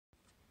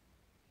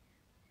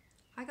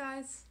Hi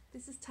guys,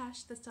 this is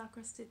Tash, the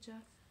Star-Crossed Stitcher.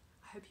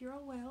 I hope you're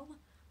all well.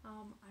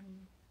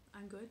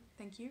 I'm good,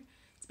 thank you.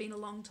 It's been a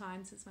long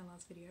time since my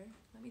last video.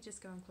 Let me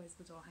just go and close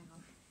the door, hang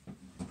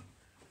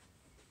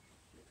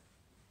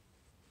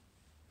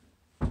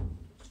on.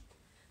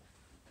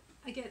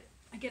 I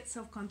get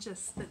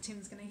self-conscious that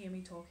Tim's gonna hear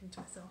me talking to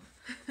myself.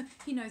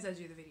 He knows I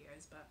do the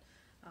videos, but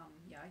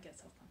yeah, I get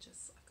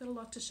self-conscious. I've got a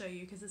lot to show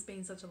you because it's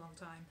been such a long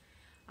time.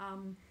 I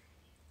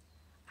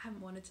haven't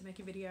wanted to make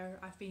a video.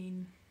 I've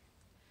been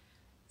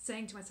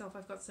saying to myself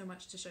I've got so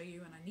much to show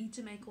you and I need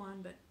to make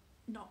one, but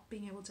not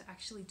being able to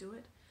actually do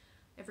it.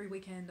 Every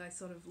weekend I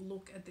sort of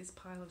look at this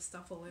pile of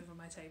stuff all over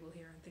my table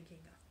here and thinking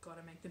I've got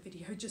to make the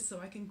video just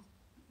so I can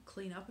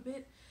clean up a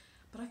bit.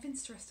 But I've been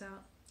stressed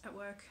out at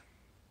work.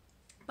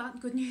 But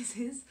good news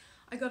is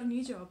I got a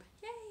new job.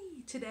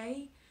 Yay!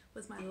 Today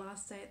was my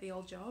last day at the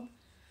old job.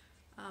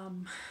 I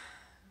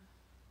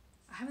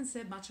haven't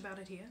said much about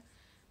it here,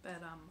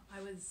 but I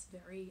was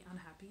very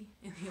unhappy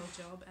in the old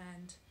job,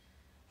 and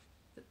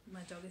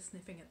my dog is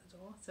sniffing at the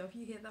door, so if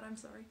you hear that, I'm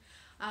sorry.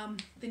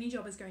 The new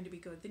job is going to be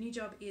good. The new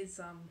job is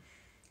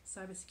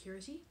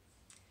cybersecurity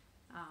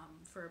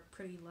for a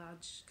pretty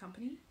large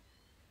company,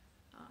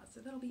 so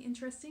that'll be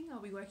interesting.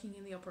 I'll be working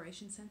in the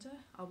operations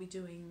centre. I'll be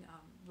doing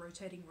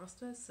rotating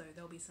rosters, so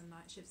there'll be some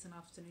night shifts and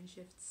afternoon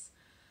shifts.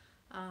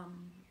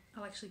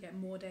 I'll actually get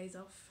more days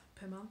off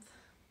per month,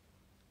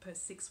 per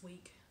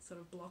 6-week sort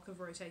of block of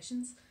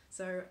rotations,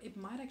 so it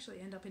might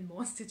actually end up in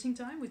more stitching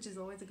time, which is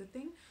always a good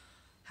thing.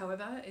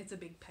 However, it's a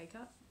big pay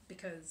cut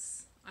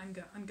because I'm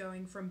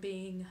going from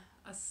being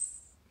a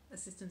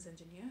systems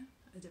engineer,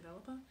 a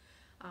developer,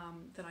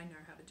 that I know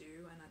how to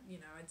do, and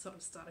I'd sort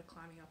of started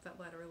climbing up that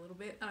ladder a little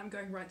bit, and I'm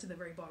going right to the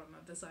very bottom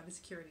of the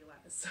cybersecurity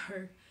ladder.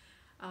 So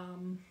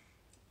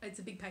it's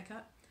a big pay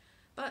cut,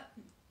 but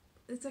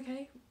it's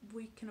okay.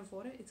 We can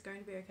afford it. It's going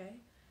to be okay.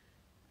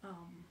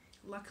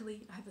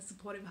 Luckily, I have a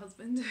supportive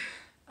husband.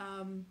 It's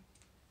going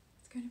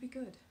to be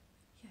good.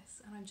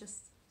 Yes, and I'm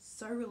just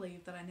so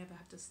relieved that I never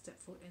have to step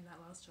foot in that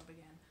last job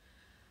again.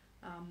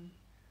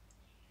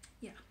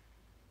 Yeah,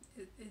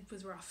 it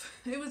was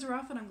rough. It was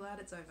rough, and I'm glad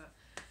it's over.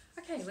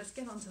 Okay, let's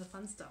get on to the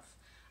fun stuff.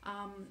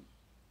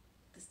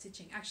 The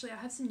stitching. Actually, I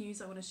have some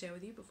news I want to share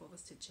with you before the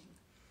stitching.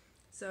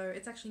 So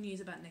it's actually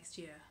news about next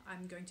year.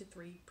 I'm going to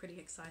 3 pretty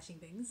exciting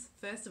things.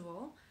 First of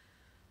all,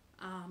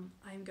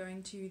 I'm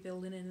going to the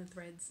Linen and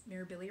Threads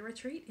Mirabilia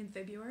retreat in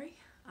February.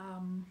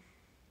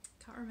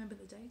 Can't remember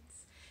the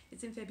dates.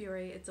 It's in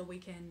February. It's a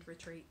weekend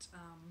retreat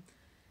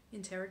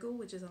in Terrigal,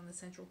 which is on the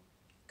central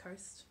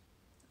coast,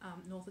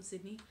 north of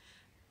Sydney.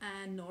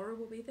 And Nora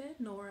will be there,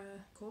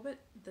 Nora Corbett,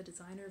 the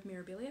designer of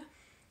Mirabilia.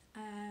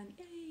 And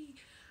yay!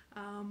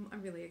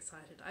 I'm really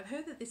excited. I've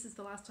heard that this is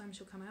the last time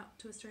she'll come out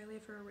to Australia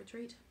for a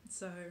retreat,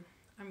 so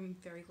I'm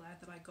very glad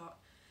that I got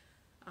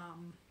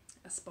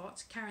a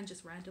spot. Karen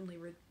just randomly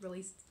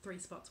released 3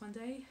 spots one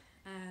day,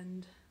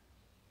 and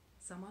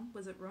someone,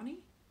 was it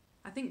Ronnie?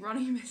 I think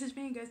Ronnie messaged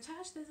me and goes,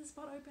 Tash, there's a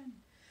spot open.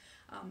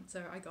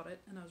 So I got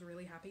it and I was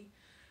really happy.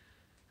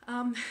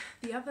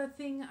 The other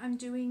thing I'm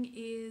doing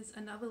is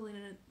another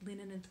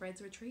linen and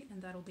threads retreat,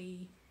 and that'll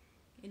be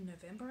in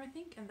November, I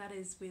think, and that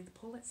is with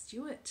Paulette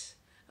Stewart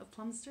of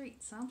Plum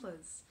Street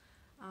Samplers.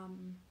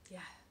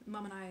 Yeah,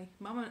 Mum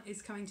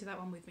is coming to that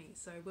one with me,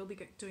 so we'll be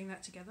doing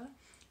that together.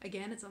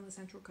 Again, it's on the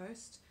Central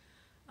Coast.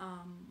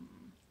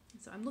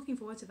 So I'm looking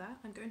forward to that.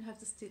 I'm going to have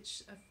to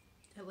stitch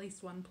at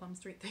least one Plum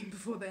Street thing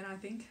before then, I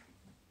think.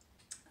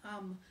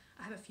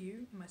 I have a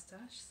few in my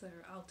stash, so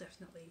I'll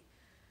definitely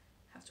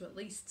have to at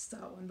least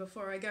start one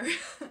before I go.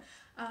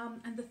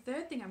 And the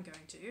third thing I'm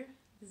going to,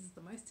 this is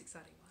the most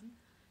exciting one,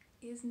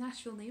 is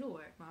Nashville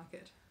Needlework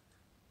Market.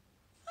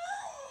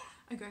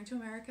 I'm going to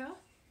America.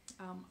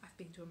 I've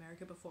been to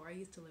America before, I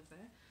used to live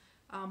there.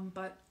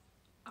 But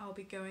I'll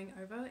be going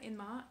over in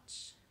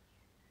March,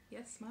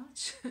 yes,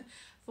 March,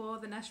 for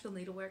the Nashville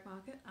Needlework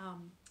Market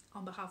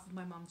on behalf of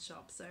my mum's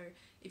shop. So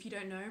if you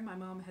don't know, my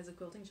mum has a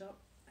quilting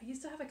shop. I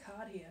used to have a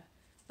card here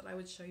that I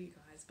would show you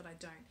guys, but I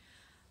don't.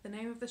 The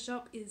name of the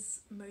shop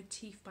is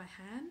Motif by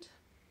Hand.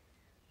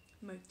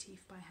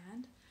 Motif by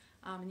Hand.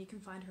 And you can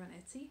find her on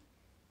Etsy.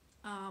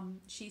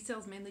 She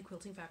sells mainly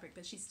quilting fabric,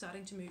 but she's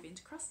starting to move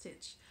into cross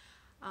stitch.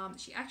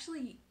 She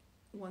actually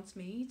wants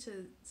me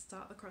to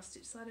start the cross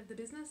stitch side of the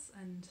business,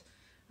 and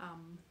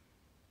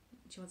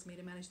she wants me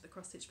to manage the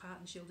cross stitch part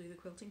and she'll do the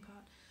quilting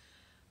part.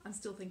 I'm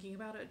still thinking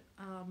about it.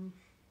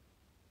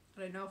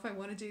 I don't know if I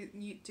want to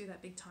do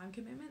that big time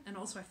commitment, and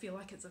also I feel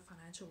like it's a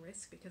financial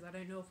risk because I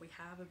don't know if we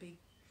have a big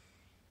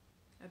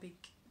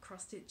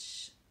cross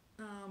stitch.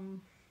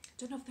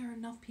 Don't know if there are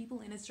enough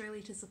people in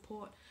Australia to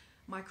support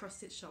my cross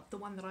stitch shop, the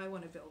one that I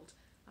want to build.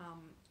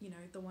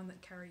 The one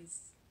that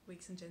carries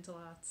Weeks and Gentle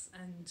Arts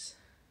and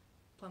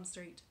Plum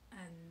Street,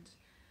 and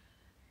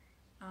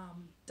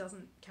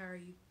doesn't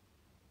carry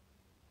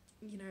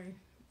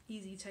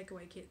easy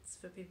takeaway kits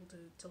for people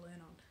to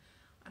learn on.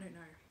 I don't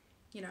know.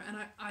 And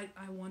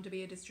I want to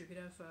be a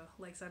distributor for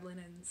Lakeside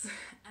Linens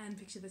and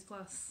Picture This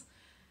Plus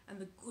and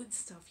the good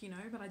stuff, you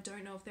know, but I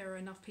don't know if there are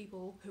enough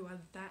people who are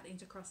that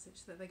into cross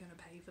stitch that they're going to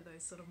pay for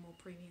those sort of more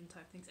premium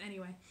type things.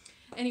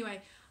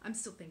 Anyway, I'm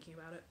still thinking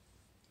about it.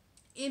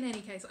 In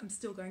any case, I'm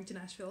still going to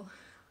Nashville,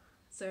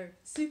 so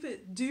super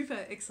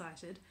duper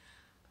excited.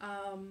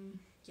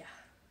 Yeah.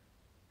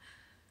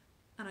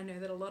 And I know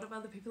that a lot of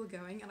other people are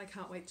going, and I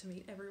can't wait to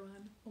meet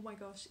everyone. Oh my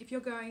gosh, if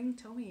you're going,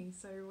 tell me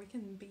so we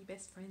can be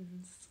best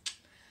friends.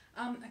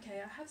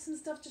 Okay, I have some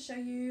stuff to show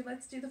you.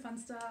 Let's do the fun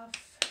stuff.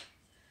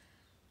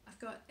 I've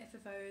got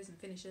FFOs and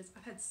finishes.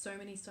 I've had so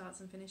many starts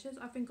and finishes.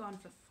 I've been gone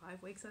for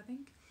 5 weeks, I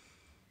think.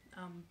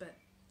 But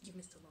you've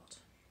missed a lot.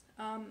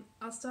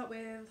 I'll start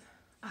with...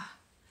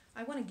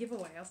 I want a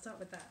giveaway. I'll start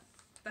with that.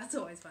 That's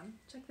always fun.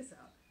 Check this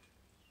out.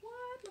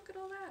 What? Look at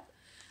all that.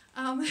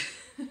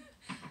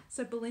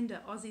 So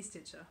Belinda, Aussie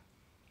Stitcher.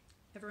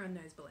 Everyone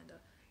knows Belinda.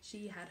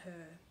 She had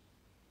her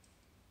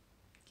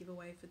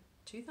giveaway for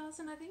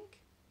 2,000, I think.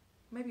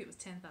 Maybe it was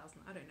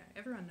 10,000. I don't know.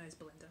 Everyone knows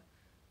Belinda.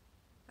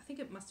 I think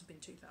it must have been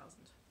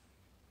 2,000.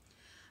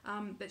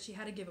 But she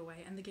had a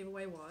giveaway, and the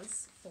giveaway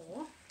was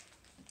for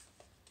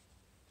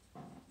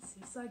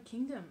Seaside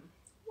Kingdom.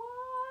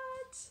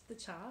 What? The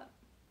chart,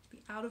 the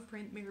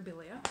out-of-print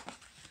memorabilia,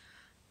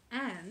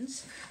 and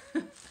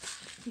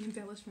the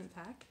embellishment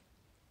pack.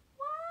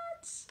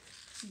 What?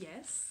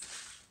 Yes.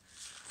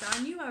 So I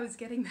knew I was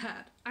getting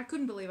that. I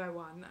couldn't believe I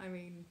won. I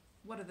mean,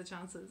 what are the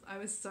chances? I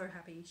was so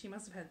happy. She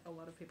must have had a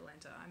lot of people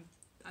enter.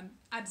 I'm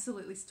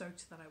absolutely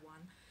stoked that I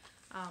won.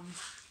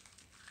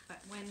 But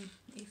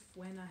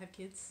when I have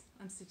kids,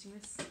 I'm stitching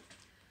this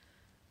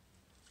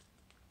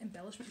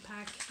embellishment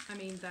pack. I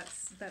mean,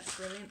 that's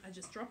brilliant. I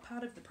just dropped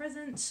part of the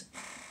present.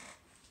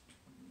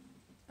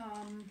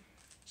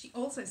 She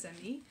also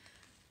sent me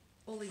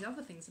all these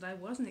other things that I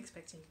wasn't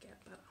expecting to get,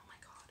 but oh my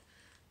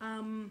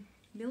god.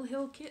 Mill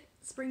Hill Kit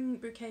Spring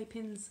Bouquet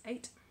Pins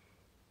 8.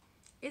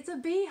 It's a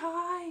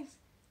beehive!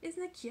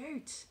 Isn't it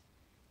cute?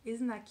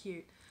 Isn't that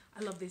cute?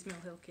 I love these Mill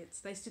Hill kits.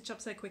 They stitch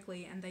up so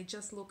quickly and they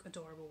just look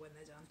adorable when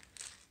they're done.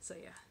 So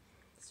yeah,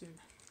 soon.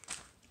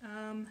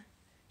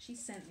 She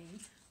sent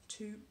me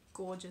 2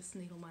 gorgeous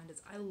needle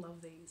minders. I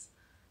love these.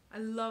 I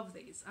love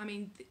these. I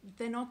mean,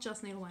 they're not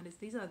just needle minders.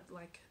 These are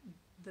like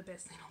the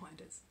best needle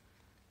minders.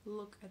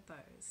 Look at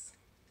those.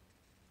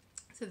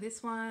 So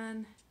this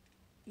one,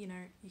 you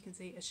know, you can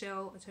see a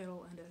shell, a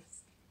turtle, and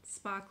a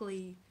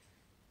sparkly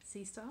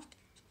sea star.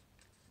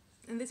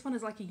 And this one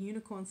is like a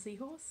unicorn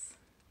seahorse.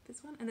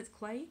 This one, and it's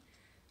clay,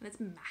 and it's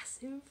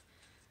massive.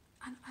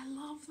 And I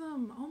love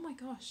them. Oh my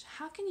gosh.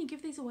 How can you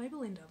give these away,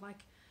 Belinda?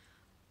 Like,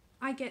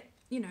 I get,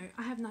 you know,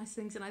 I have nice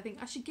things and I think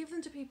I should give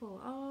them to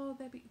people. Oh,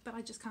 but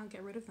I just can't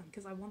get rid of them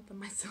because I want them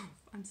myself.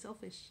 I'm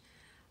selfish.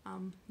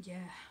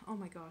 Yeah. Oh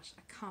my gosh.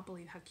 I can't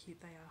believe how cute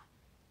they are.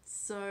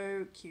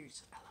 So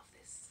cute. I love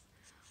this.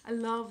 I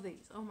love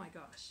these. Oh my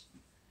gosh.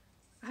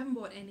 I haven't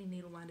bought any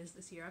needle minders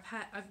this year.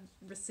 I've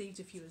received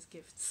a few as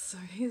gifts. So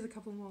here's a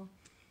couple more.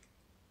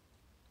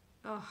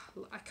 Oh,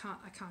 I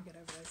can't get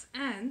over those.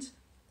 And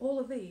all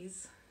of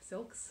these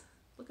silks,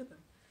 look at them.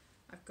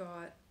 I've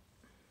got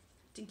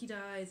Dinky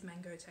Dye's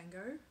Mango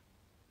Tango,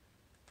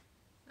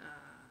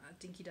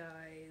 Dinky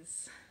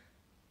Dye's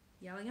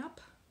Yelling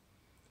Up,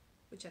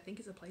 which I think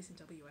is a place in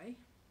WA.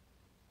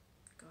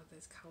 God,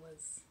 those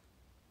colours,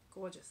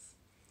 gorgeous.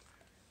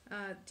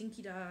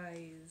 Dinky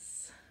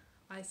Dye's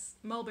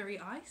Mulberry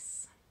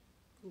Ice.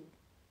 Ooh,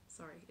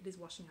 sorry, it is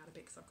washing out a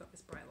bit because I've got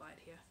this bright light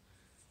here.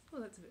 Oh,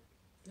 that's a bit,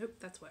 nope,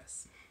 that's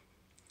worse.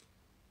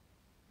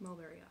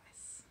 Mulberry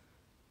Ice.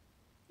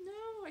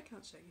 No, I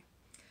can't show you.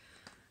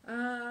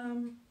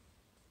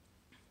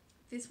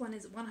 This one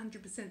is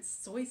 100%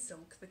 soy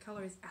silk. The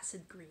colour is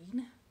acid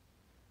green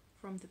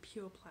from the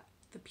Pure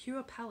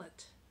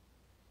Palette.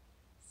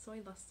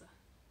 Soy Luster.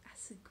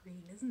 Acid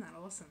green. Isn't that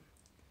awesome?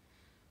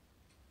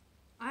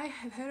 I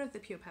have heard of the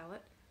Pure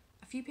Palette.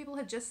 A few people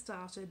had just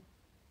started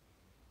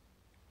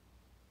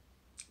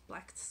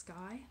Black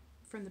Sky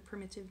from the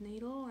Primitive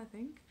Needle, I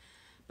think.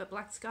 But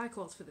Black Sky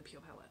calls for the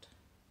Pure Palette.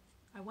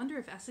 I wonder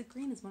if acid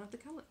green is one of the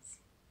colours.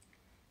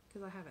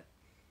 Because I have it.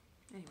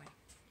 Anyway,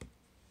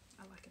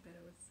 I like it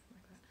better with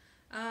like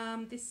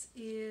that. This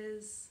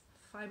is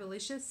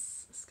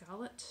Fiberlicious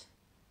Scarlet.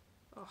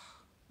 Oh,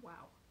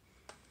 wow.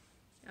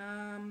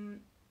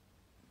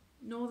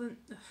 Northern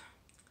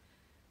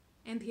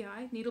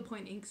NPI,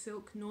 Needlepoint Ink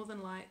Silk,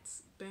 Northern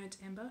Lights Burnt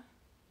Ember.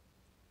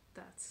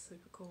 That's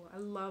super cool. I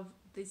love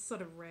this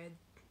sort of red.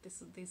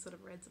 These sort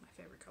of reds are my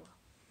favourite colour.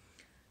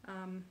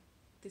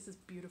 This is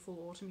beautiful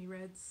autumny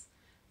reds.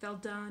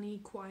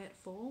 Valdani Quiet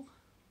Fall.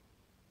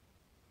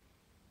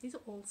 These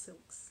are all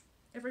silks.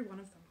 Every one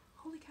of them.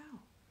 Holy cow.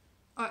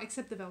 Oh,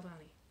 except the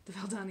Valdani. The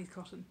Valdani's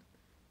cotton.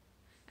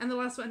 And the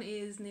last one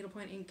is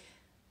Needlepoint Ink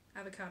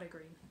Avocado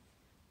Green.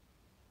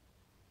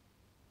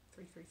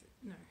 333.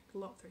 No,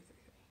 lot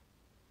 333.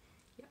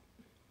 Yeah.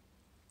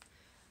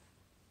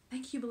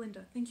 Thank you,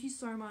 Belinda. Thank you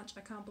so much.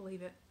 I can't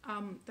believe it.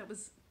 That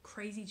was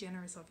crazy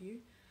generous of you.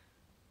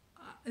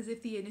 As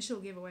if the initial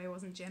giveaway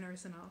wasn't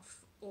generous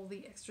enough. All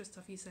the extra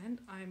stuff you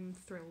sent. I'm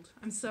thrilled.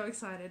 I'm so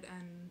excited,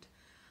 and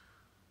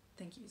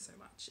Thank you so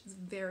much. It's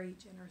very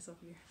generous of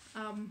you.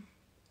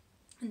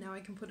 And now I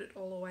can put it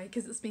all away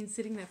because it's been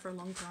sitting there for a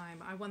long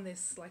time. I won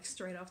this like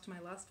straight after my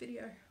last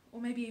video, or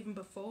maybe even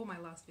before my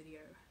last video.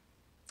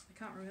 I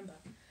can't remember.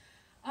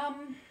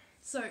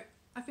 So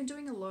I've been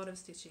doing a lot of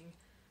stitching.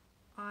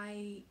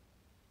 I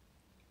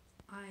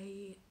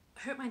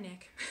hurt my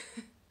neck.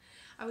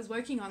 I was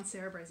working on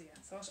Sarah Brazier,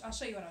 so I'll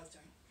show you what I was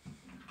doing.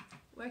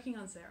 Working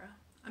on Sarah.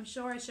 I'm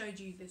sure I showed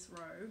you this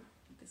row,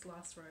 this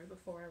last row,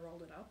 before I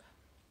rolled it up.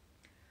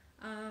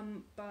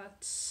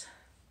 But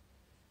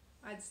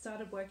I'd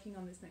started working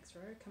on this next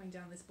row, coming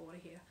down this border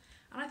here.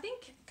 And I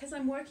think because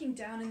I'm working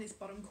down in this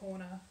bottom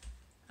corner,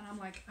 and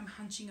I'm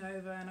hunching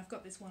over, and I've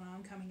got this one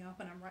arm coming up,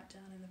 and I'm right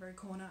down in the very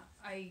corner,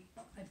 I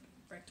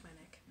wrecked my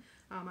neck.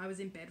 I was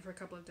in bed for a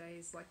couple of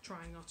days, like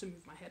trying not to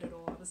move my head at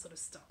all. I was sort of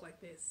stuck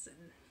like this,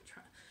 and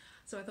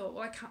so I thought,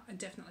 well, I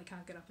definitely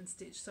can't get up and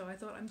stitch. So I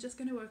thought I'm just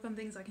going to work on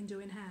things I can do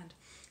in hand.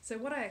 So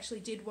what I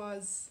actually did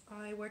was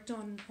I worked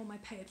on all my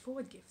Pay It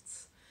Forward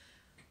gifts.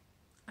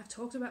 I've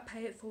talked about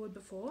Pay It Forward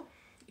before.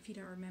 If you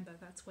don't remember,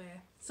 that's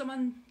where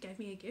someone gave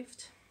me a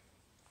gift.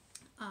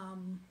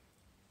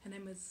 Her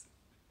name was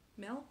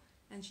Mel,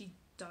 and she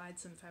dyed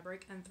some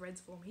fabric and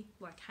threads for me,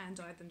 like hand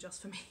dyed them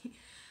just for me.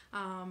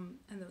 And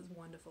that was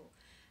wonderful.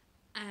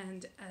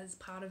 And as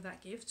part of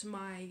that gift,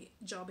 my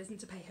job isn't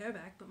to pay her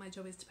back, but my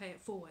job is to pay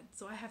it forward.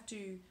 So I have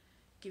to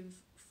give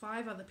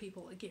 5 other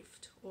people a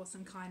gift, or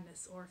some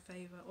kindness, or a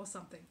favour, or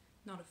something.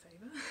 Not a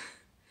favour.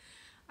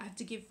 I have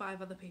to give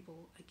 5 other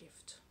people a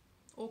gift,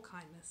 or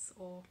kindness,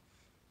 or,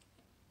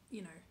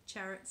 you know,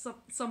 charity,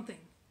 something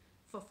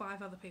for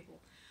 5 other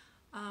people.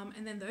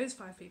 And then those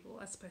 5 people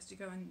are supposed to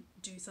go and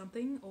do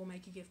something or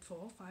make a gift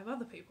for 5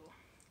 other people.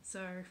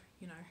 So,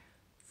 you know,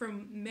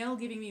 from Mel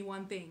giving me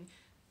one thing,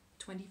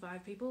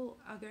 25 people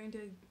are going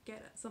to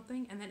get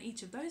something, and then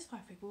each of those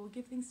 5 people will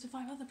give things to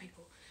 5 other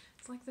people.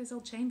 It's like those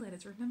old chain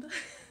letters, remember?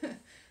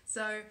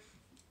 So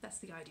that's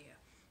the idea.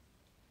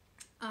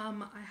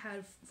 I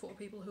have 4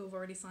 people who have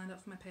already signed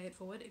up for my Pay It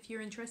Forward. If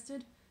you're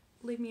interested,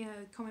 leave me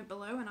a comment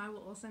below and I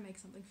will also make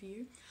something for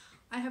you.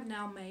 I have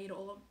now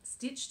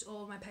stitched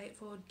all of my Pay It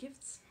Forward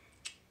gifts.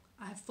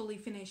 I have fully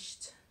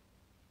finished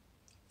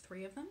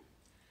 3 of them.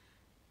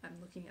 I'm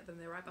looking at them,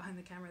 they're right behind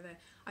the camera there.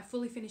 I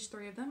fully finished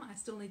 3 of them. I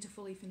still need to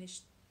fully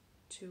finish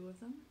 2 of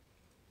them.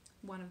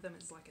 One of them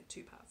is like a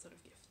 2-part sort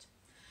of gift.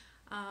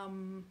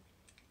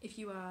 If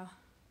you are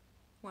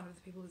one of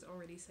the people who's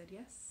already said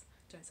yes,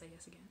 don't say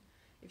yes again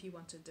if you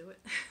want to do it.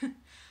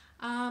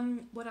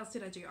 What else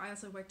did I do? I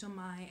also worked on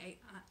my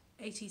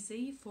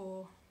ATC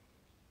for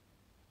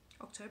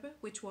October,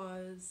 which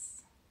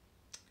was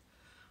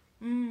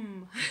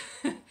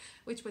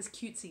which was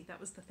cutesy. That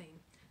was the theme,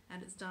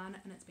 and it's done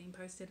and it's been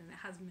posted and it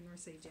hasn't been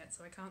received yet,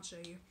 so I can't show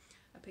you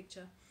a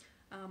picture.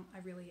 I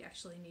really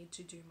actually need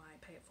to do my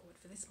Pay It Forward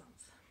for this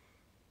month.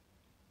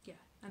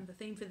 Yeah, and the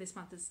theme for this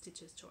month is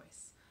Stitcher's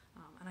Choice,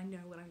 and I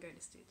know what I'm going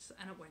to stitch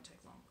and it won't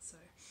take long, so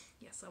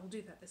yes, I will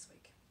do that this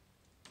week.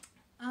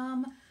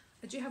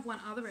 I do have one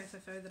other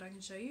FFO that I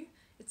can show you.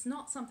 It's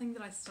not something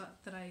that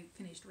I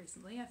finished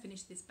recently. I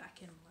finished this back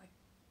in like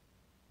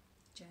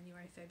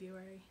January,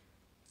 February,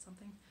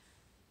 something.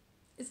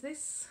 Is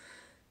this?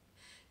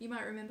 You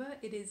might remember.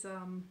 It is. I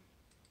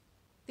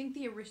think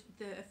the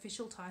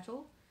official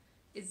title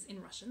is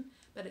in Russian,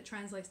 but it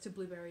translates to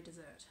blueberry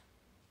dessert.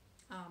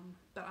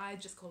 But I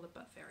just call it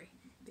butt fairy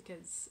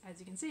because, as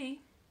you can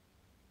see,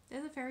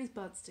 there's a fairy's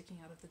butt sticking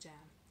out of the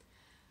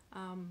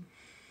jam.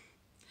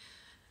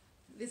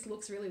 This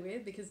looks really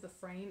weird because the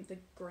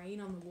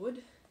grain on the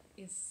wood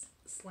is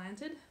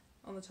slanted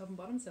on the top and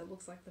bottom, so it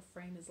looks like the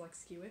frame is like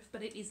skew-if,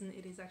 but it isn't.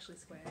 It is actually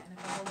square, and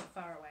if I hold it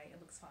far away, it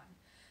looks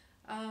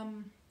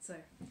fine. So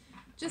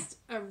just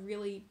a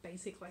really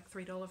basic like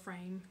 $3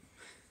 frame.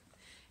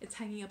 It's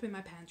hanging up in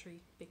my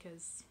pantry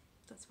because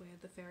that's where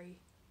the fairy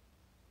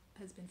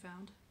has been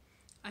found.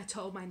 I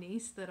told my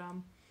niece that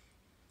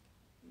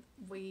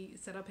we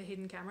set up a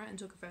hidden camera and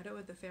took a photo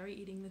of the fairy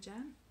eating the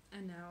jam,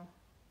 and now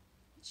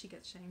she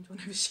gets shamed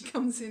whenever she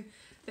comes in.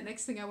 The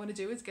next thing I want to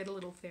do is get a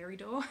little fairy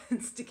door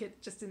and stick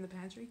it just in the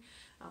pantry.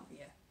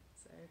 Yeah,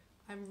 so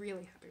I'm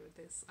really happy with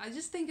this. I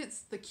just think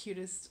it's the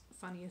cutest,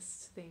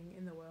 funniest thing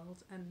in the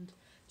world, and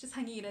just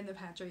hanging it in the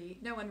pantry,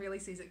 no one really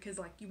sees it because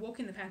like you walk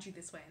in the pantry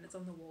this way and it's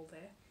on the wall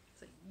there,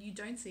 so you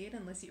don't see it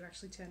unless you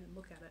actually turn and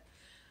look at it.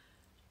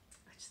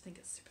 I just think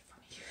it's super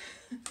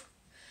funny.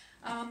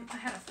 I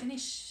had a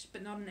finish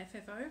but not an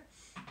FFO.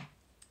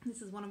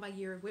 This is one of my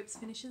Year of Whips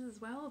finishes as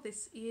well.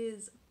 This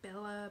is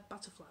Bella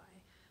Butterfly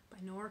by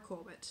Nora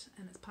Corbett,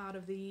 and it's part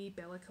of the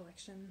Bella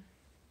collection.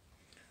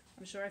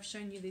 I'm sure I've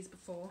shown you these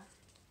before,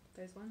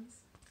 those ones.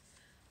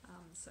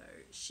 So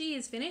she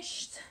is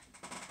finished.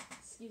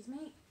 Excuse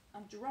me,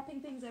 I'm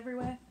dropping things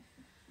everywhere.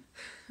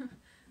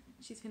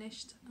 She's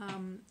finished.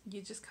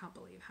 You just can't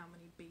believe how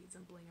many beads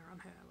and bling are on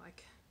her.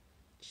 Like,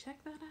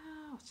 check that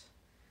out.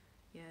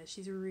 Yeah,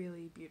 she's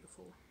really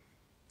beautiful.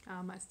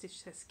 I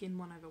stitched her skin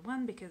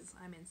 1/1 because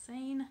I'm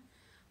insane.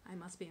 I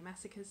must be a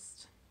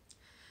masochist.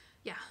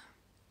 Yeah,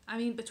 I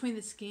mean, between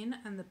the skin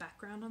and the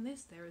background on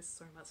this, there is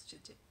so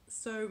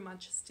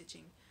much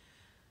stitching.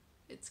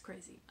 It's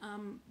crazy.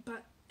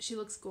 But she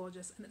looks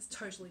gorgeous, and it's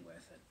totally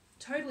worth it.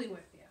 Totally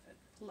worth the effort.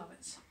 Love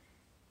it.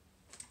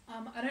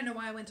 I don't know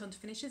why I went on to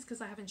finishes,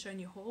 because I haven't shown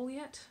you haul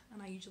yet,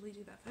 and I usually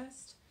do that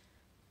first.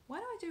 Why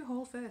do I do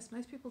haul first?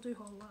 Most people do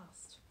haul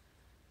last.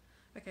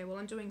 Okay, well,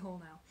 I'm doing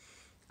haul now.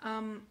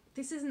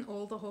 This isn't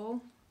all the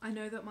haul. I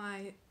know that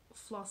my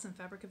floss and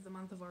fabric of the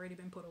month have already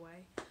been put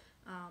away.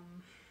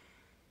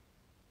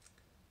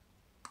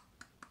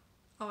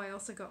 Oh, I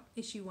also got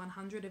issue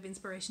 100 of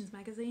Inspirations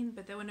magazine,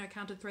 but there were no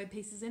counted thread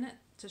pieces in it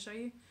to show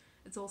you.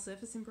 It's all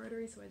surface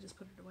embroidery, so I just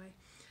put it away.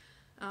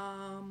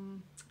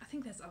 I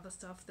think there's other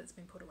stuff that's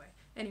been put away.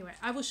 Anyway,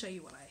 I will show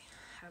you what I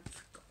have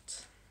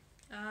got.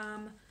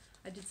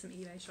 I did some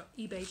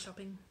eBay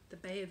shopping. The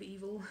Bay of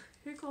Evil.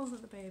 Who calls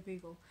it the Bay of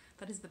Evil?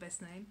 That is the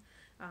best name,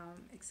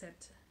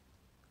 except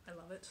I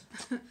love it.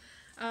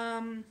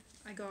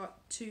 I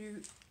got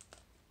 2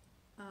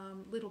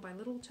 Little by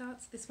Little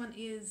charts. This one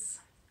is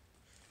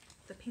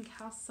the Pink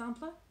House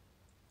sampler,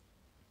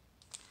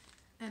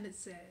 and it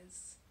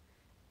says,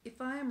 "If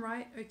I am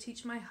right, oh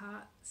teach my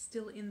heart,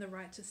 still in the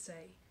right to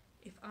say.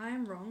 If I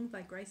am wrong,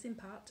 thy grace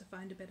impart to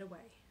find a better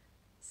way.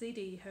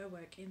 CD, her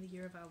work in the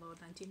year of our Lord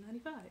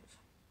 1995.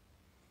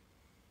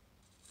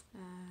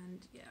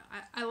 And yeah,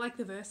 I like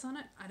the verse on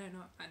it. I don't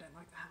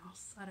like the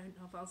house. I don't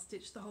know if I'll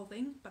stitch the whole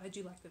thing, but I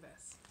do like the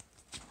verse.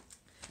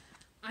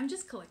 I'm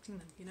just collecting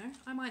them, you know.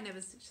 I might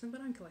never stitch them,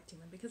 but I'm collecting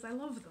them because I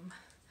love them.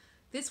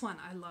 This one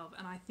I love,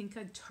 and I think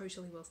I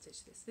totally will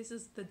stitch this. This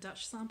is the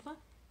Dutch sampler.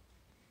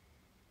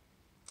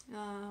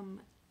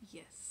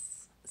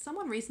 Yes.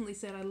 Someone recently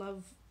said I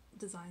love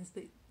designs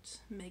that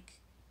make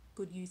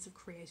good use of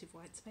creative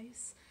white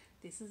space.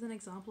 This is an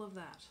example of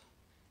that.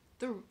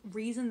 The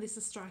reason this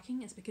is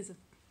striking is because of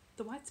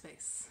the white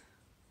space.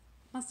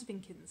 Must have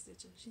been Kitten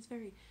Stitcher. She's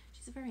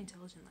a very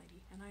intelligent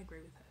lady, and I agree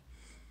with her.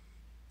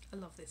 I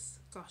love this.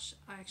 Gosh,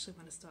 I actually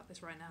want to start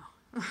this right now.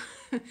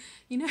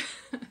 You know.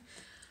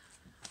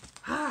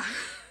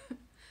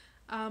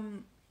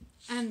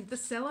 And the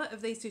seller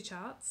of these 2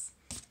 charts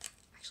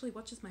actually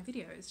watches my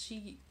videos.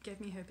 She gave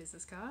me her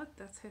business card.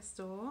 That's her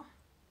store.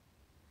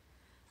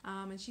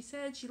 And she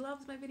said she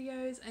loves my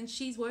videos, and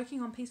she's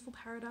working on Peaceful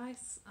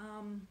Paradise,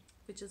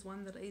 which is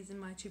one that is in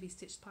my to be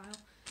stitched pile.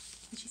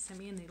 And she sent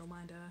me a needle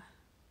minder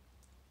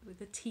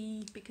with a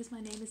T because my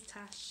name is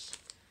Tash.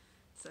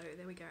 So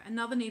there we go.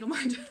 Another needle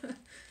minder.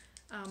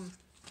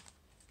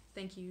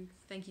 Thank you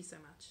so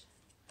much,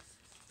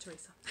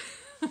 Teresa.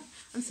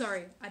 I'm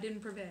sorry, I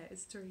didn't prepare.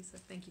 It's Teresa.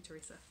 Thank you,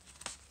 Teresa.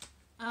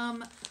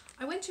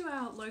 I went to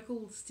our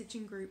local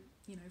stitching group,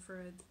 you know, for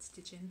a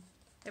stitch-in.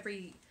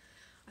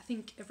 I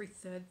think every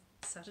 3rd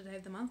Saturday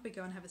of the month we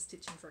go and have a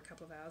stitch-in for a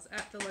couple of hours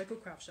at the local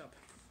craft shop.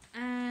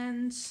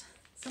 And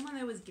someone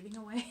there was giving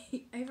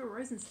away Ava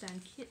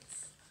Rosenstand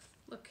kits.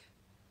 Look,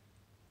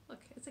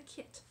 it's a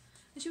kit.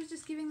 And she was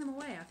just giving them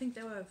away. I think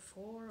there were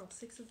 4 or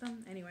 6 of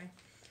them. Anyway,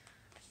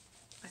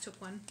 I took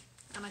one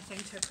and I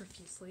thanked her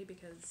profusely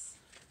because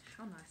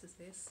how nice is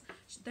this?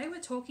 They were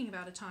talking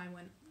about a time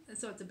when,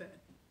 so it's a bird.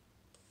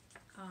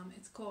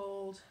 It's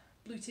called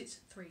Blue Tit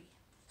 3.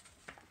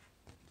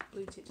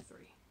 Blue Tit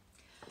 3.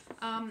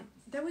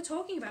 They were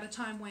talking about a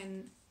time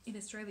when in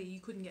Australia you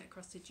couldn't get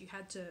cross stitch. You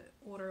had to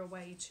order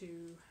away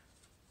to,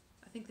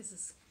 I think this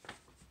is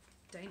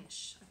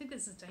Danish.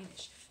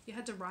 You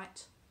had to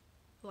write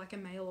like a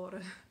mail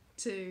order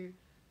to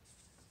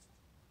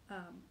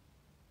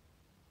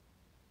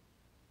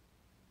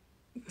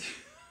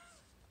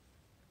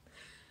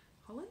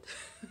Holland?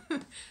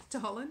 To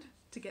Holland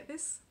to get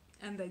this,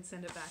 and they'd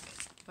send it back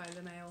by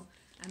the mail,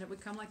 and it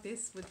would come like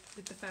this with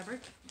the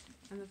fabric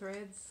and the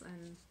threads,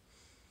 and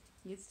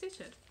you'd stitch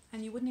it.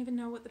 And you wouldn't even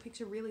know what the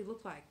picture really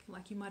looked like.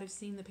 Like you might have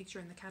seen the picture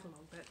in the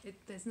catalogue, but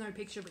there's no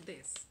picture with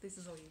this. This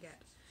is all you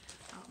get.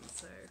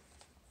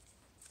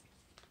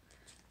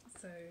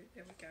 So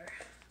there we go.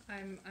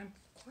 I'm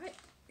quite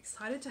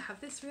excited to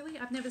have this, really.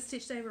 I've never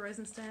stitched Ava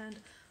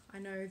Rosenstand. I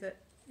know that,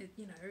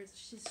 you know,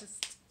 she's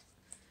just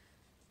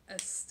a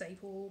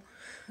staple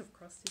of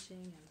cross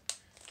stitching, and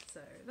so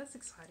that's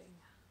exciting.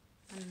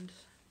 And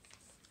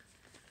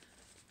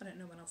I don't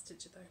know when I'll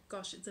stitch it though.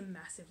 Gosh, it's a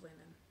massive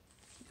linen.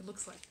 It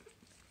looks like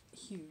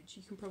huge.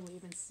 You can probably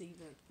even see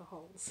the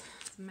holes.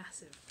 It's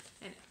massive.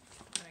 Anyway,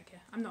 I don't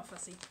care. I'm not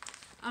fussy.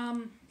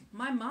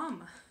 My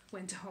mum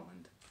went to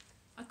Holland.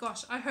 Oh,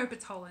 gosh, I hope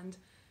it's Holland.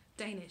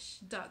 Danish,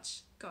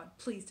 Dutch. God,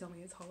 please tell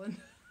me it's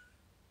Holland.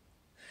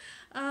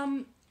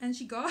 And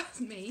she got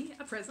me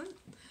a present.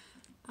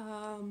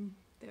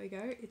 There we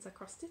go. It's a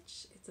cross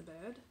stitch. It's a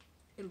bird.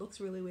 It looks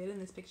really weird in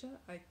this picture.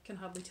 I can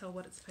hardly tell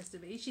what it's supposed to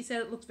be. She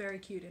said it looked very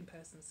cute in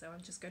person, so I'm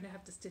just going to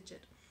have to stitch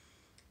it.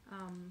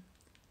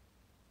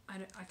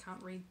 I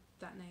can't read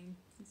that name,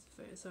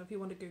 so if you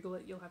want to Google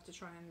it, you'll have to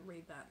try and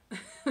read that.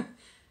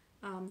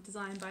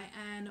 Designed by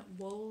Anne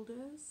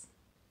Wolders,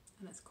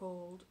 and it's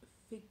called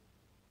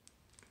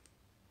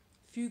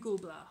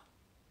Fugelblah.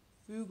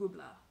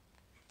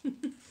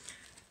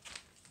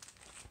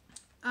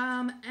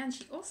 And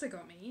she also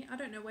got me, I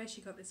don't know where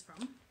she got this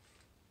from,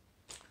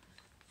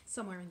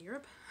 somewhere in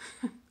Europe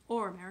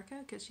or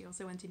America, because she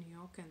also went to New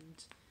York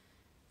and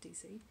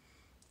DC.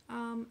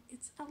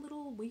 It's a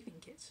little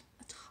weaving kit,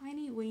 a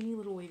tiny weeny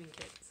little weaving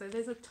kit. So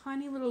there's a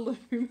tiny little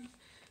loom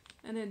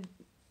and then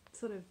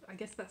sort of, I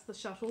guess that's the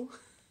shuttle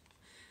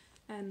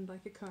and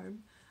like a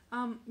comb.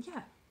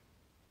 Yeah.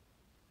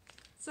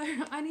 So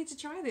I need to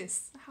try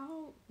this.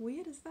 How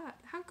weird is that?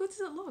 How good does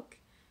it look?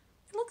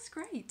 It looks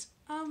great.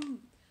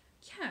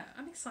 Yeah,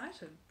 I'm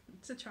excited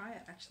to try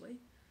it actually.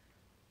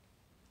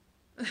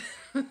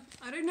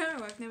 I don't know,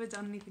 I've never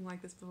done anything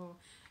like this before.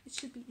 It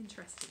should be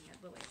interesting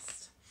at the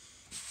least.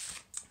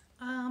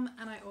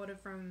 And I ordered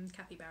from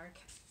Kathy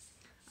Barrick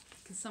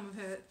because some of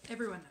her,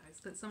 everyone knows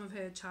that some of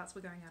her charts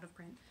were going out of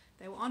print.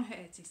 They were on her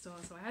Etsy store,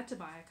 so I had to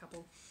buy a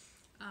couple.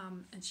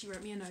 And she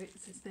wrote me a note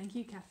that says, "Thank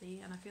you,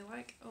 Kathy." And I feel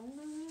like,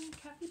 oh,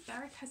 Kathy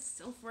Barrick has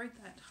self-wrote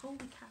that. Holy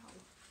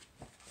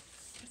cow.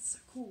 That's so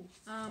cool.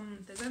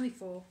 There's only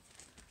 4.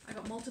 I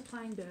got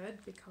Multiplying Bird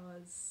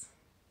because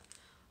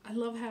I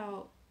love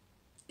how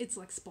it's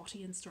like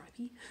spotty and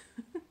stripy.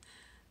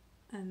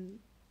 And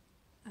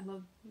I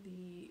love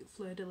the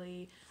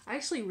fleur-de-lis. I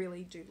actually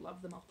really do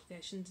love the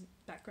multiplication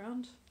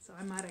background, so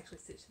I might actually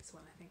stitch this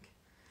one, I think.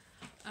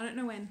 I don't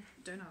know when,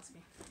 don't ask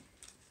me.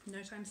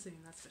 No time soon,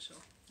 that's for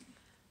sure.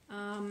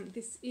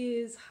 This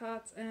is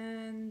Hearts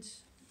and...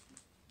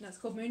 no, it's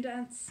called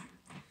Moondance,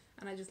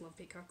 and I just love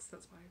peacocks,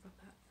 that's why I got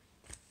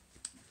that.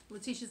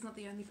 Letitia's not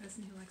the only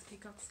person who likes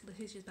peacocks.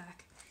 Letitia's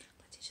back.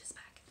 Letitia's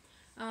back.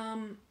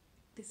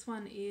 This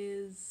one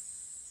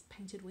is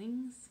Painted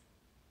Wings,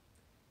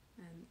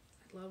 and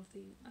I love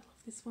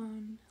this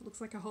one. It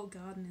looks like a whole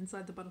garden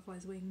inside the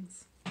butterfly's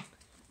wings.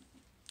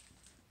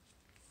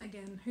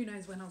 Again, who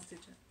knows when I'll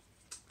stitch it.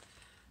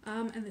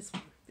 And this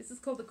one. This is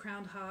called the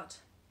Crowned Heart,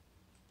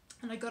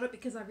 and I got it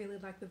because I really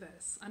like the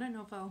verse. I don't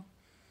know if I'll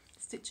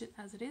stitch it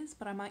as it is,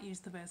 but I might use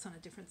the verse on a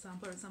different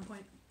sampler at some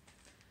point.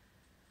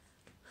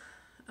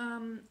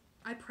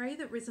 I pray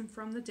that risen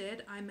from the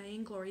dead I may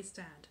in glory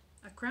stand,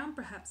 a crown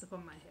perhaps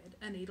upon my head,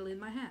 a needle in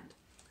my hand.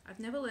 I've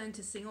never learned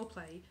to sing or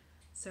play,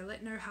 so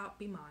let no harp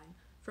be mine.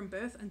 From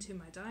birth unto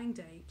my dying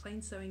day,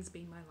 plain sewing's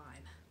been my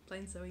line.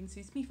 Plain sewing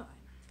suits me fine.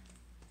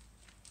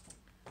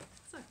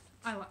 So,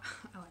 I like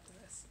the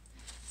verse.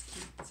 It's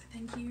cute. So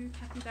thank you,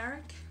 Kathy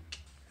Barrick.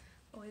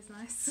 Always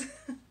nice.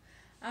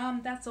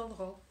 That's all the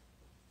haul.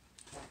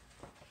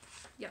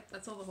 Yep,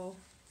 that's all the haul.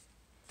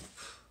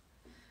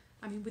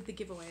 I mean, with the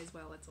giveaway as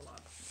well, it's a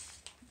lot.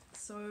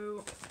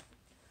 So,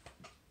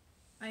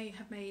 I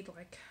have made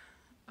like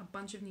a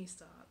bunch of new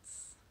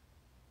starts.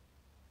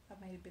 I've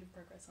made a bit of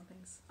progress on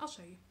things. I'll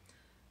show you.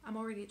 I'm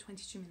already at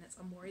 22 minutes.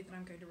 I'm worried that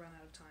I'm going to run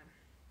out of time.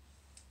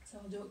 So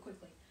I'll do it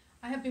quickly.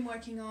 I have been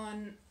working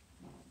on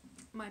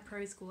my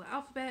Pro Schooler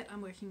alphabet.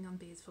 I'm working on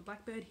Bees for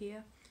Blackbird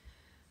here.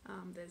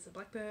 There's a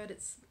blackbird.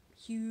 It's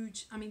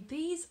huge. I mean,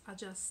 these are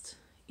just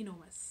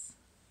enormous.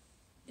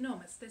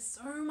 Enormous. There's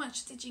so much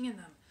stitching in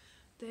them.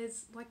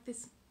 There's like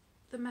this,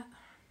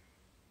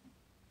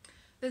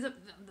 there's the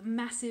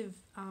massive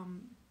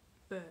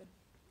bird,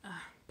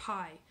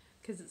 pie,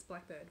 because it's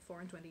blackbird, 4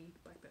 and 20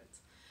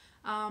 blackbirds.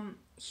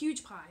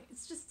 Huge pie.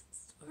 It's just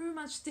so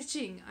much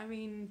stitching. I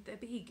mean, they're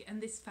big,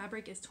 and this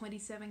fabric is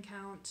 27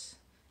 count,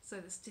 so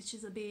the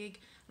stitches are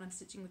big, and I'm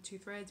stitching with 2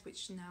 threads,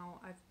 which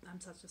now I'm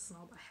such a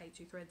snob. I hate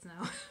 2 threads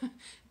now.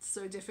 It's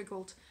so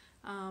difficult.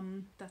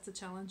 That's a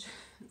challenge.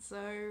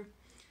 So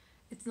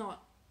it's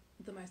not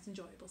the most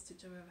enjoyable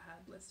stitch I've ever had,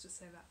 let's just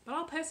say that. But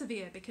I'll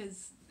persevere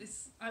because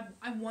this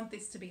I want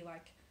this to be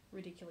like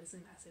ridiculously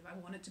massive. I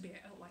want it to be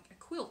like a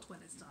quilt when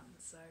it's done.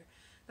 So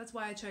that's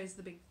why I chose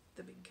the big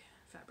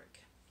fabric,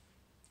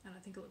 and I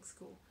think it looks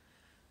cool.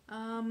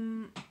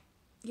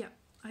 Yeah,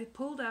 I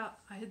pulled out,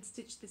 I had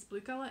stitched this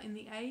blue colour in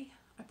the A.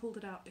 I pulled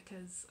it out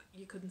because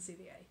you couldn't see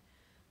the A.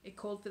 It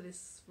called for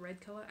this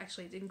red colour.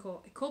 Actually, it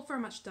called for a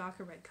much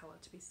darker red colour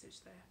to be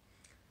stitched there,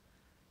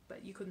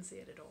 but you couldn't see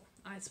it at all.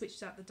 I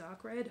switched out the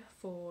dark red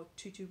for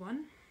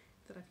 221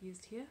 that I've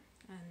used here,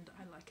 and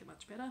I like it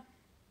much better.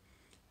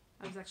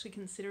 I was actually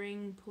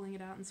considering pulling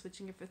it out and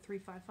switching it for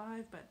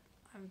 355, but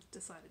I've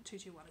decided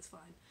 221 is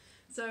fine.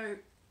 So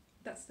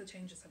that's the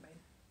changes I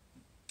made.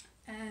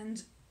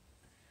 And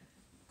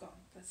God,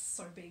 that's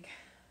so big.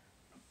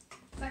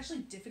 It's actually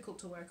difficult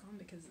to work on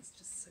because it's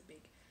just so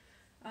big.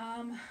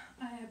 I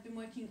have been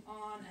working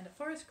on And a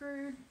Forest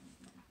Grew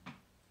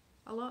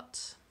a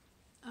lot.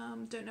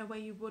 Don't know where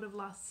you would have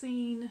last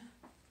seen,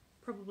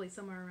 probably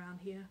somewhere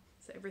around here.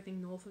 So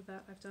everything north of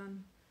that I've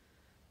done.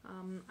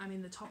 I'm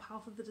in the top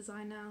half of the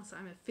design now, so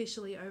I'm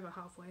officially over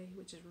halfway,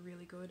 which is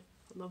really good.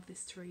 I love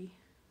this tree,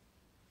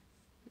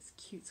 this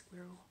cute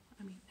squirrel.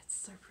 I mean, it's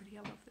so pretty.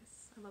 I love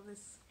this. I love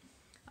this.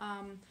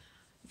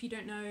 If you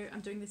don't know,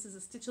 I'm doing this as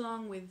a stitch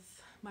along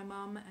with my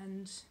mum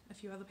and a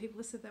few other people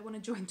who said they want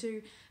to join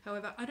too.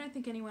 However, I don't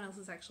think anyone else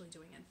is actually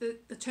doing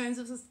it. The terms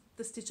of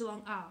the stitch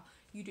along are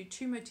you do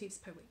 2 motifs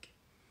per week.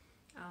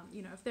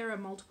 You know, if there are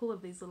multiple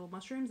of these little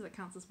mushrooms, that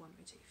counts as 1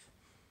 motif.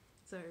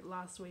 So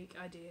last week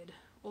I did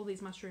all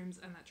these mushrooms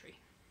and that tree.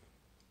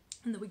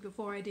 And the week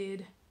before I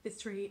did this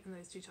tree and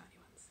those 2 tiny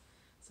ones.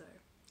 So,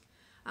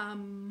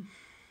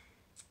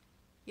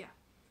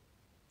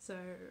 So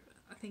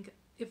I think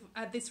if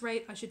at this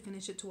rate I should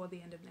finish it toward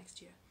the end of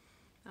next year.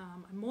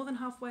 I'm more than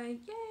halfway,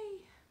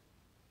 yay!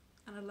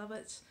 And I love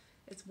it.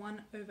 It's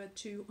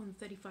 1/2 on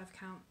 35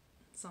 count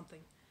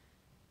something.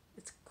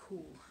 It's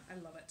cool. I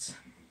love it.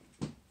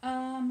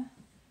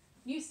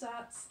 New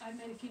starts. I've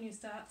made a few new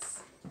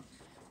starts.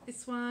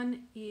 This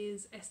one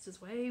is Esther's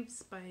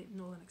Waves by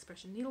Northern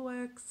Expression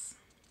Needleworks.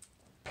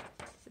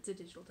 It's a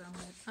digital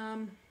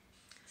download.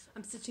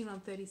 I'm stitching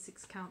on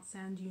 36 count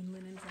sand dune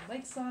linen from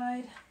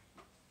Lakeside.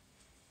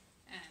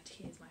 And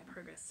here's my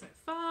progress so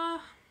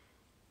far.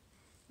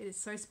 It is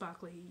so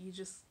sparkly,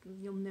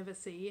 you'll never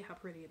see how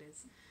pretty it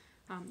is.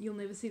 You'll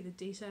never see the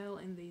detail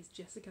in these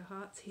Jessica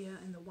hearts here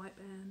in the white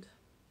band.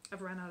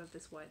 I've run out of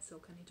this white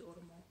silk, I need to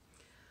order more.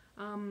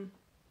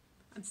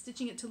 I'm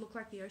stitching it to look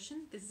like the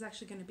ocean. This is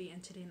actually going to be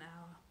entered in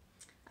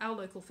our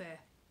local fair.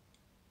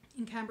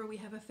 In Canberra we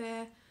have a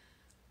fair.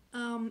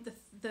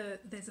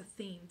 There's a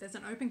theme. There's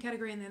an open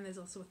category and then there's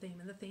also a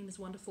theme, and the theme is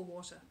wonderful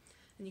water.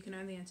 And you can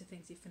only enter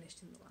things you've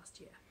finished in the last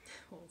year,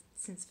 or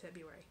since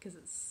February, because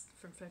it's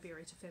from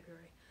February to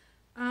February.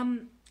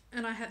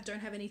 And I don't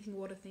have anything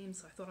water themed,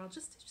 so I thought I'll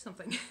just stitch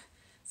something.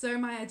 So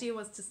my idea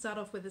was to start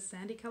off with a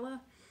sandy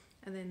colour,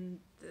 and then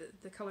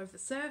the colour of the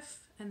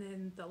surf, and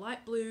then the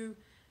light blue,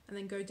 and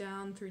then go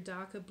down through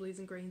darker blues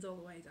and greens all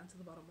the way down to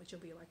the bottom, which will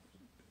be like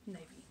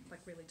navy,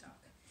 like really dark.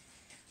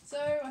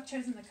 So I've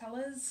chosen the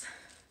colours.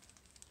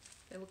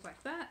 They look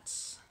like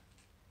that.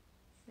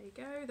 There you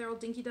go. They're all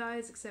dinky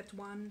dyes except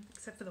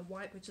for the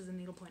white, which is a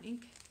needlepoint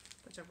ink,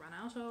 which I've run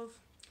out of.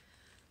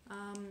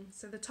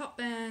 So the top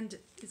band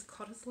is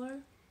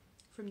Cottesloe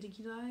from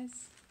Dinky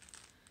Dyes,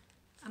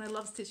 and I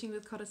love stitching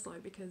with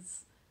Cottesloe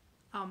because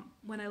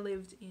when I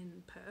lived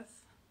in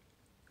Perth,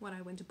 when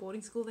I went to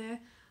boarding school there,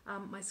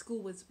 my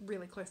school was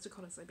really close to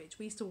Cottesloe Beach.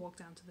 We used to walk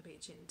down to the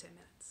beach in 10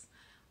 minutes.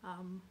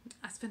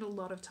 I spent a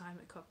lot of time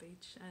at Cott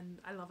Beach and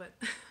I love it.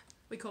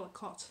 We call it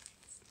Cott.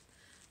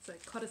 So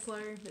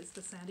Cottesloe is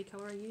the sandy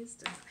colour I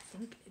used, and I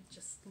think it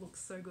just looks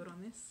so good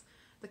on this.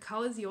 The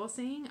colours you're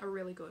seeing are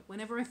really good.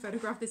 Whenever I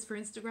photograph this for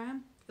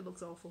Instagram, it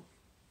looks awful.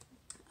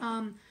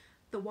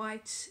 The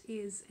white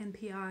is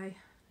NPI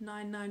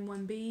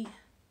 991B.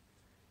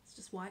 It's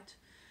just white.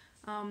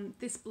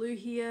 This blue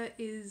here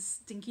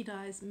is Dinky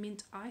Dyes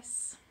Mint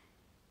Ice.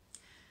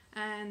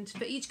 And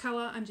for each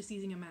colour, I'm just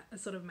using a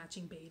sort of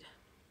matching bead.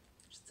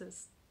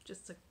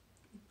 Just to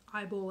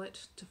eyeball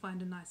it to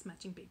find a nice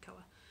matching bead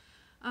colour.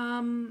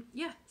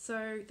 Yeah,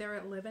 so there are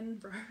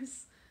 11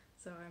 rows.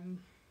 So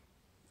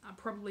I'll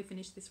probably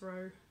finish this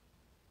row.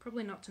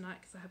 Probably not tonight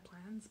because I have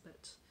plans,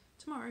 but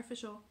tomorrow for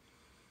sure.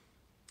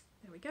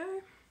 There we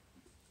go.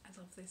 I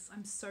love this.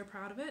 I'm so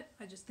proud of it.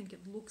 I just think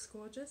it looks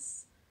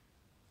gorgeous.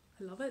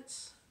 I love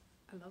it.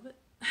 I love it.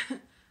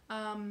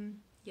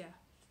 Yeah,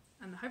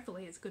 and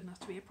hopefully it's good enough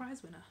to be a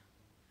prize winner.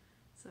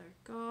 So,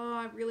 God,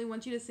 I really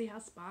want you to see how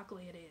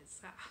sparkly it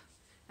is.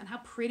 And how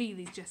pretty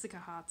these Jessica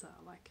hearts are.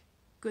 Like,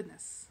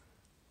 goodness.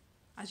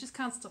 I just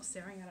can't stop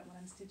staring at it when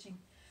I'm stitching.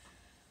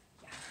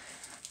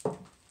 Yeah.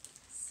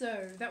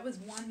 So, that was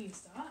one new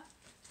start.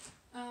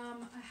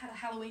 I had a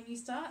Halloween new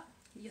start.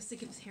 You're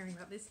sick of hearing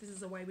about this. This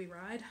is Away We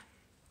Ride.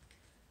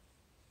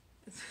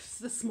 It's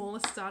the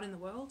smallest start in the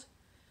world.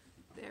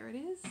 There it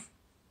is.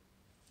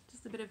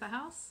 Just a bit of the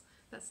house.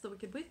 That's the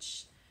Wicked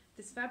Witch.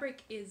 This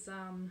fabric is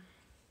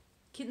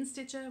Kitten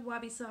Stitcher,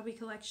 Wabi Sabi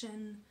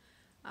collection,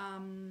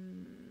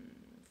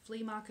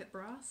 Flea Market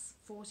Brass,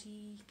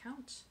 40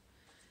 count.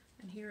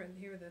 And here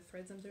are the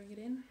threads I'm doing it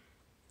in.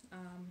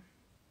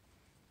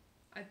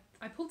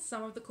 I pulled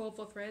some of the called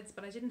for threads,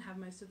 but I didn't have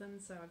most of them,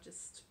 so I've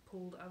just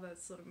pulled other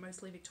sort of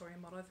mostly Victorian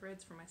motto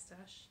threads from my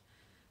stash.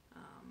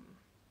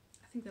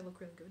 I think they look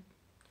really good.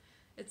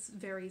 It's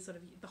very sort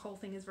of, the whole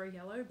thing is very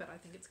yellow, but I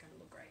think it's going to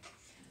look great.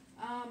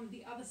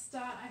 The other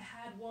start I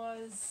had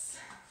was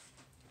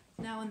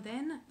Now and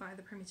Then by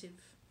the Primitive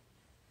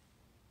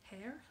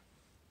Hare.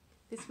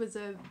 This was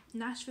a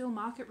Nashville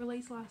market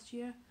release last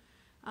year.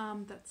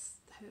 That's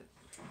her.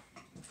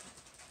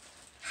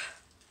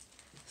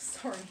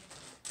 Sorry.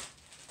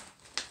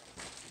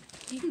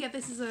 You can get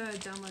this as a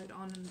download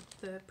on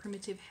the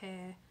Primitive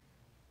Hare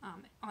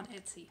on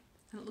Etsy.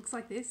 And it looks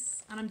like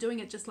this, and I'm doing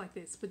it just like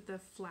this with the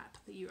flap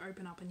that you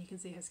open up and you can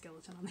see her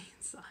skeleton on the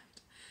inside,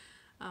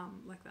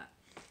 like that.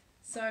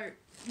 So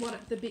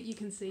the bit you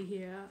can see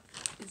here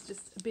is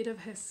just a bit of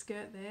her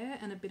skirt there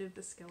and a bit of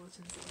the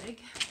skeleton's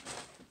leg.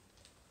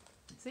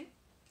 See?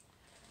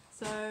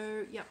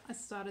 So, yep, I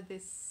started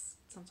this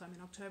sometime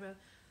in October.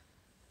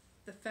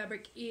 The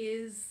fabric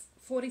is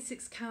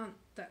 46 count,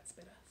 that's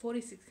better,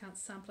 46 count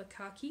sampler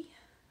khaki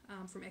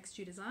from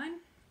XG Design.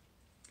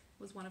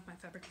 It was one of my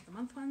Fabric of the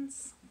Month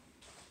ones.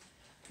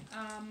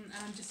 And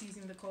I'm just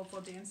using the called for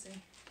DMC.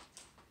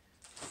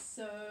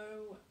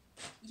 So,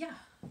 yeah,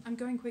 I'm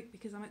going quick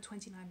because I'm at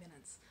 29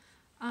 minutes.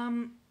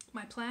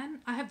 My plan,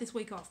 I have this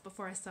week off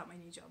before I start my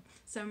new job.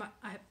 So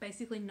I have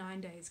basically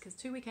 9 days because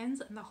 2 weekends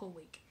and the whole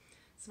week.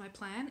 So my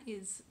plan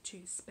is to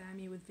spam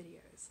you with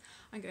videos.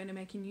 I'm going to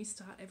make a new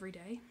start every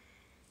day.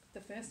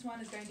 The first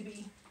one is going to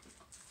be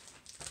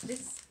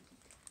this,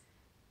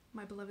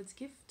 My Beloved's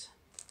Gift.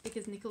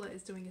 because Nicola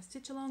is doing a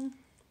stitch along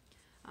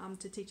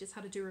to teach us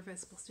how to do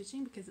reversible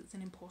stitching, because it's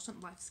an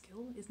important life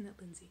skill, isn't it,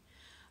 Lindsay?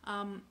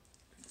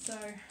 So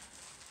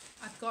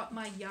I've got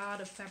my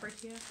yard of fabric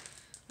here.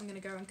 I'm going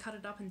to go and cut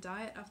it up and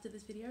dye it after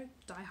this video.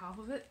 Dye half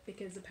of it,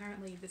 because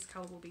apparently this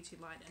colour will be too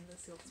light and the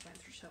silks won't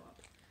show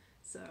up.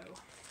 So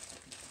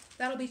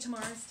that'll be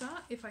tomorrow's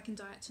start, if I can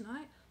dye it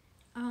tonight.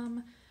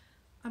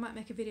 I might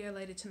make a video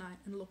later tonight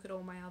and look at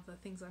all my other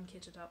things I'm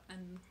kitted up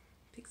and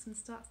pick some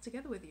starts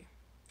together with you.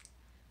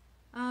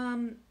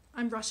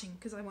 I'm rushing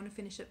because I want to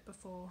finish it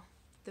before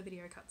the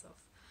video cuts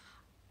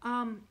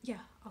off. Yeah,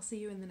 I'll see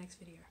you in the next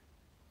video.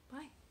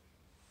 Bye.